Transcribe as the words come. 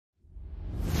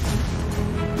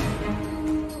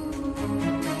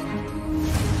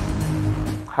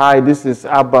Hi, this is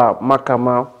Abba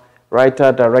Makama,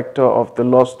 writer-director of the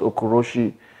Lost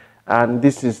Okoroshi, and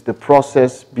this is the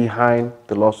process behind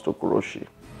the Lost Okoroshi.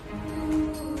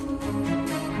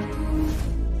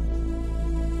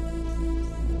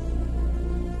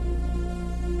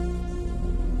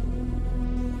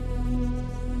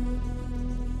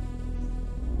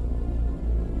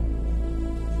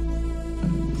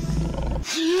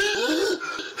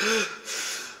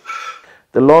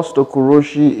 The Lost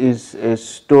Okoroshi is a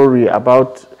story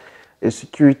about a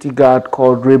security guard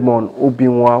called Raymond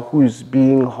who is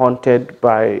being haunted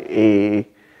by a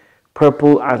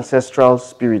purple ancestral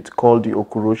spirit called the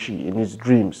Okoroshi in his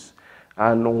dreams.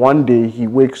 And one day he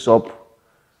wakes up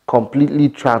completely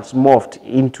transmorphed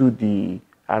into the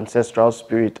ancestral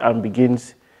spirit and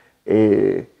begins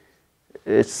a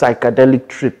psychedelic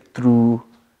trip through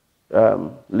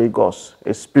Lagos,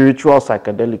 a spiritual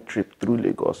psychedelic trip through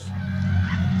Lagos.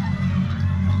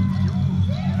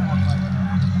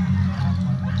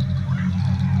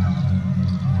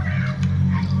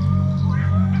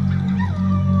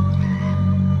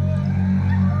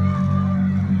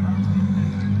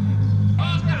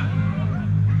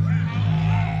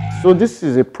 So this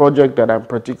is a project that I'm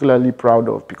particularly proud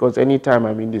of because anytime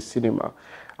I'm in the cinema,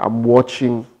 I'm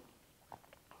watching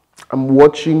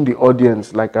the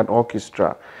audience like an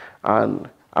orchestra, and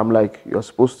I'm like, you're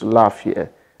supposed to laugh here,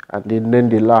 and then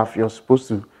they laugh. You're supposed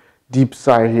to deep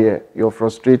sigh here. You're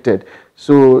frustrated.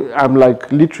 So I'm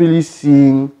like literally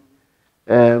seeing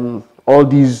all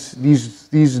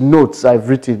these notes I've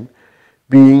written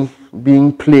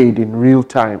being played in real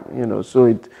time. You know,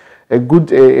 so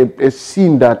a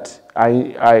scene that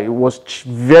I was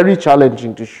very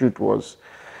challenging to shoot was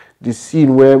the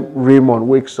scene where Raymond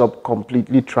wakes up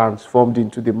completely transformed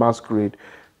into the masquerade.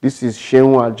 This is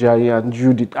Seun Ajayi and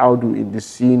Judith Audu in the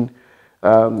scene.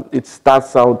 It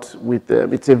starts out with,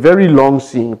 it's a very long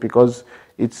scene because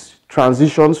it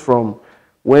transitions from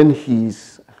when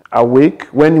he's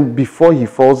awake, before he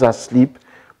falls asleep,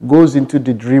 goes into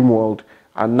the dream world,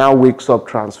 and now wakes up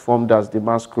transformed as the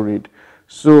masquerade.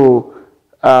 So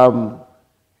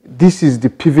this is the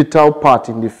pivotal part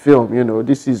in the film. You know,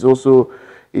 this is also,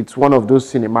 it's one of those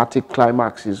cinematic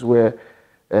climaxes where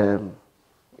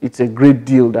it's a great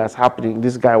deal that's happening.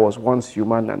 This guy was once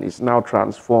human and is now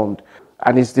transformed.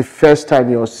 And it's the first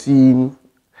time you're seeing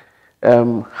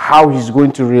how he's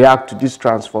going to react to this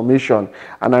transformation.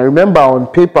 And I remember on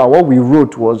paper, what we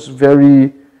wrote was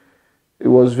very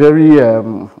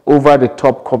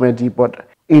over-the-top comedy, but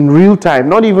in real time,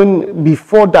 not even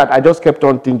before that, I just kept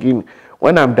on thinking,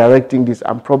 when I'm directing this,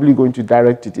 I'm probably going to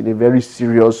direct it in a very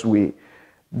serious way.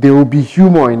 There will be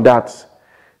humor in that.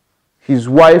 His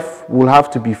wife will have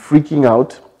to be freaking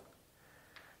out,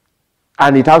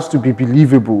 and it has to be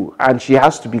believable, and she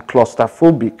has to be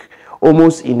claustrophobic,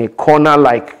 almost in a corner,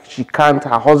 like she can't,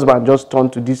 her husband just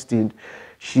turned to this thing,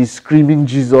 she's screaming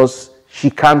Jesus, she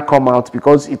can't come out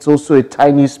because it's also a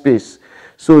tiny space.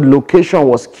 So location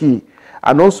was key.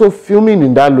 And also filming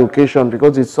in that location,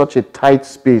 because it's such a tight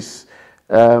space,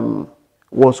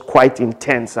 was quite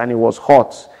intense, and it was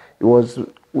hot. It was,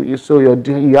 so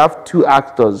you have two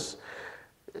actors,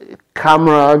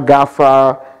 camera,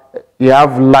 gaffer, you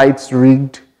have lights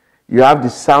rigged, you have the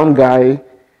sound guy,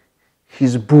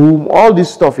 his boom, all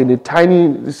this stuff in a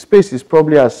tiny, the space is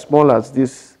probably as small as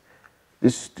this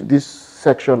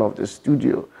section of the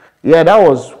studio. Yeah, that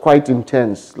was quite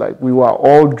intense. Like, we were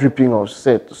all dripping of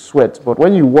sweat. But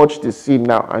when you watch the scene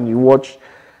now and you watch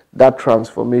that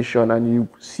transformation and you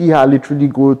see her literally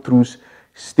go through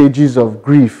stages of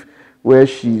grief where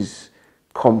she's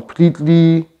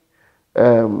completely,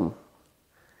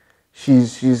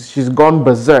 she's gone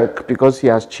berserk because he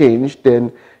has changed.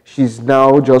 Then she's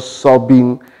now just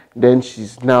sobbing. Then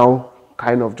she's now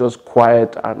kind of just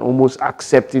quiet and almost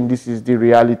accepting this is the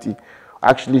reality.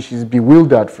 Actually, she's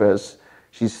bewildered first.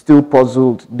 She's still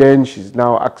puzzled. Then she's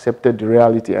now accepted the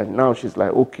reality. And now she's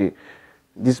like, okay,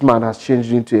 this man has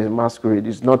changed into a masquerade.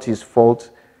 It's not his fault.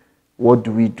 What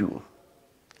do we do?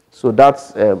 So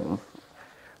that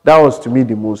was, to me,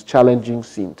 the most challenging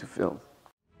scene to film.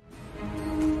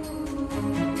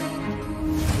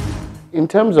 In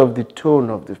terms of the tone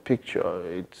of the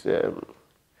picture,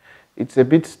 it's a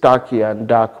bit starky and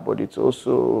dark, but it's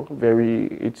also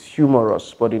it's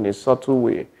humorous, but in a subtle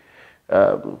way.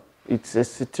 It's a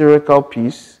satirical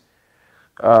piece.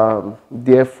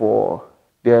 Therefore,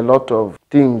 there are a lot of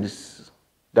things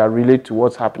that relate to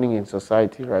what's happening in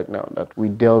society right now that we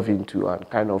delve into and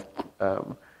kind of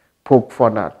poke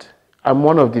fun at. I'm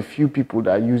one of the few people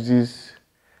that uses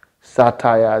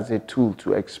satire as a tool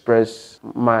to express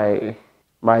my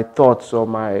thoughts or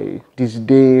my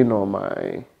disdain or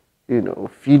my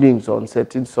feelings on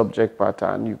certain subject matter,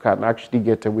 and you can actually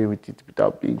get away with it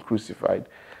without being crucified.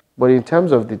 But in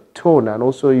terms of the tone and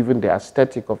also even the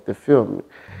aesthetic of the film,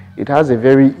 it has a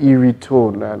very eerie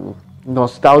tone and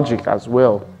nostalgic as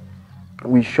well.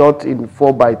 We shot in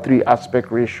 4:3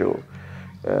 aspect ratio,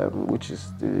 which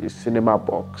is the cinema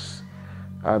box,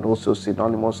 and also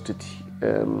synonymous to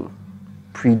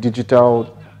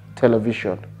pre-digital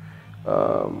television,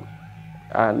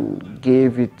 and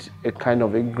gave it a kind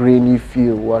of a grainy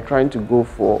feel. We are trying to go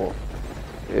for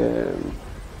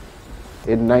a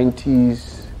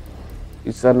 90s,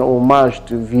 it's an homage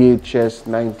to VHS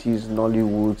 90s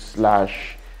Nollywood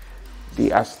 /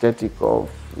 the aesthetic of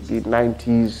the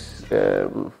 90s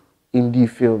indie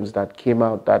films that came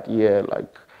out that year,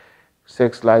 like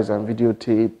Sex, Lies and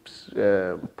Videotapes,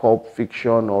 Pulp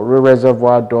Fiction, or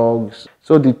Reservoir Dogs.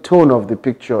 So the tone of the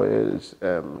picture is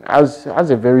has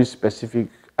a very specific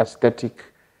aesthetic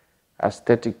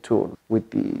tone with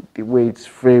the way it's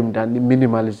framed and the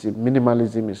minimalism.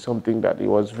 Minimalism is something that it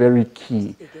was very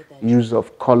key. Use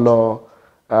of color.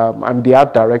 I'm the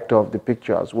art director of the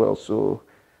picture as well, so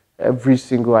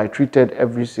I treated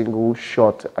every single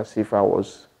shot as if I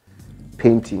was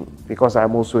painting, because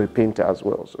I'm also a painter as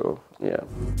well. So yeah.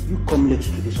 You come late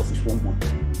to this office one more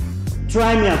time.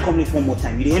 Try me and come late one more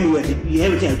time. You hear me when you hear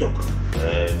everything I talk.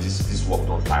 This work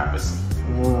don't tire person.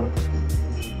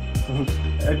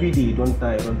 Every day you don't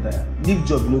tire. Leave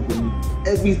job no go leave.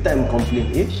 Every time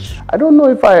complain, eh? I don't know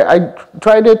if I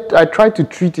tried it. I tried to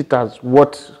treat it as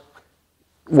what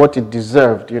it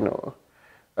deserved,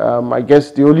 I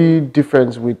guess the only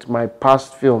difference with my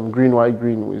past film, Green, White,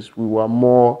 Green, was we were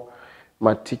more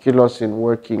meticulous in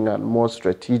working and more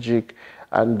strategic.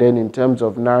 And then in terms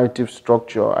of narrative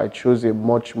structure, I chose a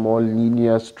much more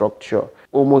linear structure.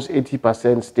 Almost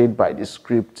 80% stayed by the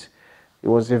script. It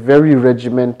was a very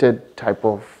regimented type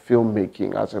of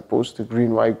filmmaking, as opposed to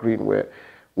Green, White, Green, where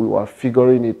we were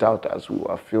figuring it out as we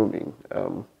were filming,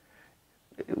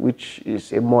 which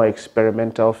is a more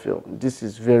experimental film. This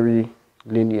is very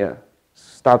linear.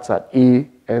 Starts at A,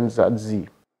 ends at Z.